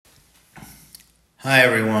Hi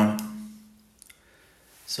everyone.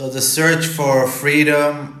 So the search for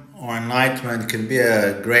freedom or enlightenment can be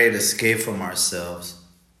a great escape from ourselves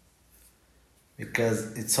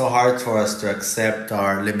because it's so hard for us to accept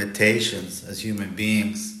our limitations as human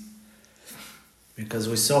beings because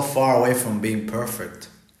we're so far away from being perfect.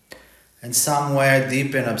 And somewhere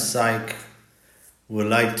deep in our psyche we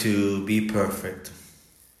like to be perfect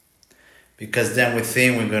because then we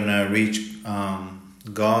think we're gonna reach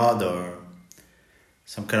God or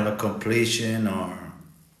some kind of a completion or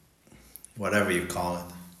whatever you call it.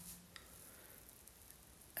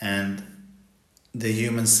 And the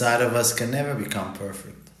human side of us can never become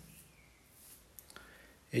perfect.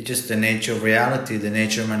 It's just the nature of reality, the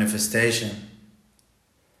nature of manifestation.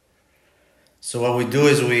 So what we do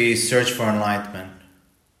is we search for enlightenment.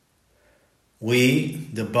 We,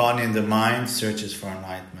 the body and the mind, searches for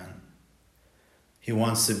enlightenment. He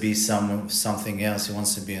wants to be something else. He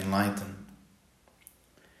wants to be enlightened.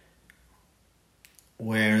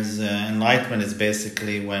 Whereas enlightenment is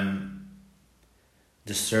basically when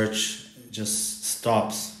the search just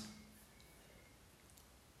stops.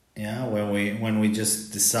 Yeah, when we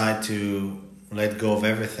just decide to let go of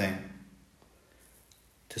everything,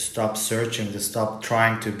 to stop searching, to stop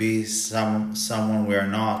trying to be someone we are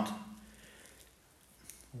not.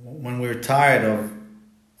 When we're tired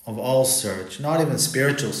of all search, not even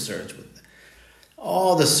spiritual search, but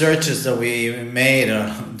all the searches that we made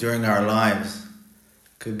during our lives.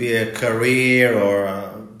 Could be a career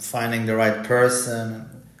or finding the right person.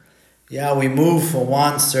 Yeah, we move from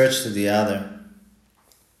one search to the other.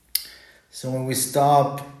 So when we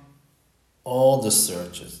stop all the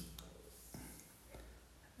searches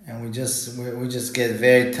and we just get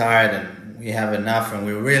very tired and we have enough and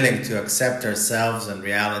we're willing to accept ourselves and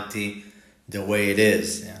reality the way it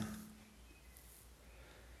is, yeah.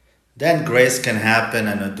 Then grace can happen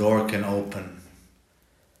and a door can open.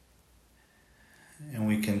 And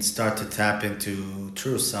we can start to tap into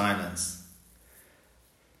true silence.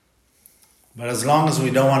 But as long as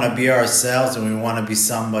we don't want to be ourselves and we want to be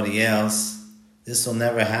somebody else, this will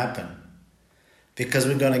never happen. Because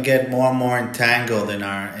we're going to get more and more entangled in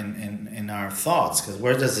our thoughts. Because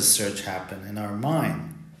where does the search happen? In our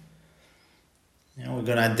mind. You know, we're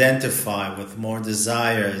going to identify with more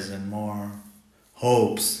desires and more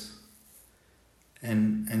hopes.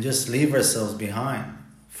 And just leave ourselves behind.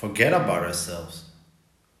 Forget about ourselves.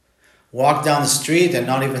 Walk down the street and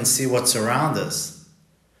not even see what's around us.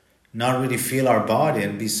 Not really feel our body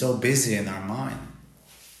and be so busy in our mind.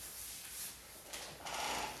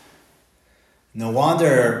 No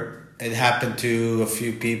wonder it happened to a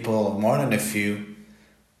few people, more than a few,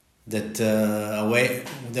 that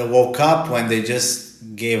they woke up when they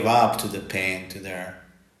just gave up to the pain, to their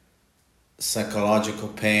psychological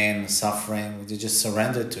pain, suffering. They just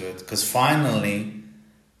surrendered to it because finally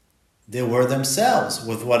they were themselves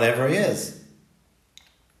with whatever is.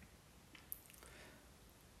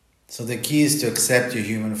 So the key is to accept your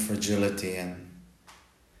human fragility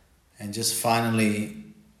and just finally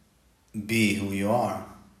be who you are,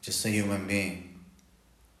 just a human being.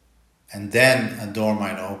 And then a door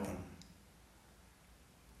might open.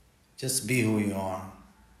 Just be who you are.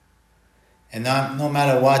 And no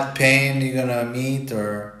matter what pain you're going to meet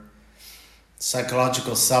or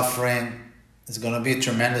psychological suffering, there's going to be a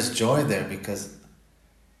tremendous joy there because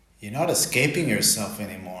you're not escaping yourself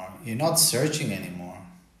anymore. You're not searching anymore.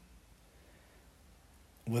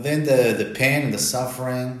 Within the pain and the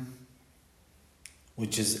suffering,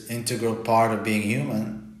 which is an integral part of being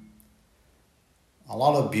human, a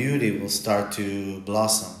lot of beauty will start to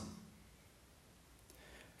blossom.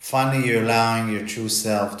 Finally, you're allowing your true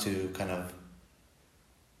self to kind of,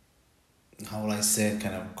 how will I say it,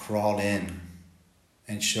 kind of crawl in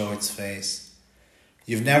and show its face.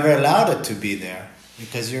 You've never allowed it to be there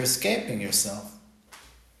because you're escaping yourself.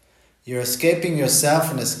 You're escaping yourself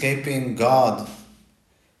and escaping God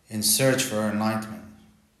in search for enlightenment,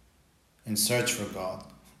 in search for God.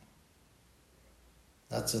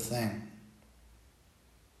 That's the thing.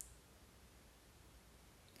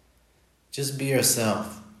 Just be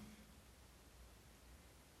yourself.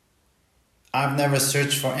 I've never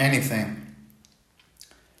searched for anything,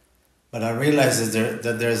 but I realize that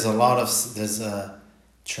there's a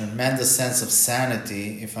tremendous sense of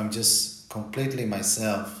sanity if I'm just completely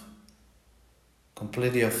myself,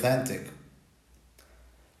 completely authentic.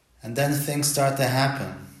 And then things start to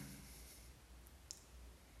happen.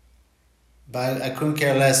 But I couldn't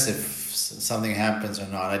care less if something happens or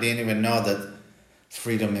not. I didn't even know that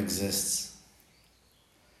freedom exists.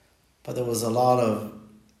 But there was a lot of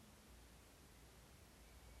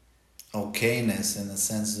okayness in a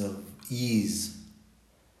sense of ease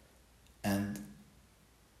and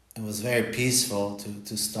was very peaceful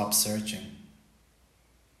to stop searching.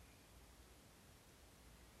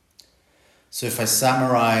 So if I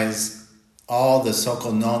summarize all the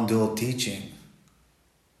so-called non-dual teaching,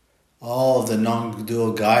 all of the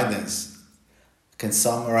non-dual guidance, I can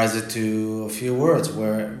summarize it to a few words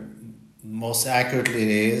where most accurately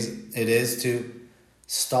it is to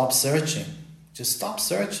stop searching. Just stop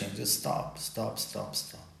searching. Just stop.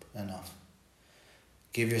 Enough.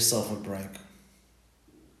 Give yourself a break.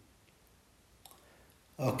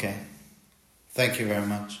 Okay. Thank you very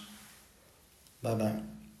much. Bye-bye.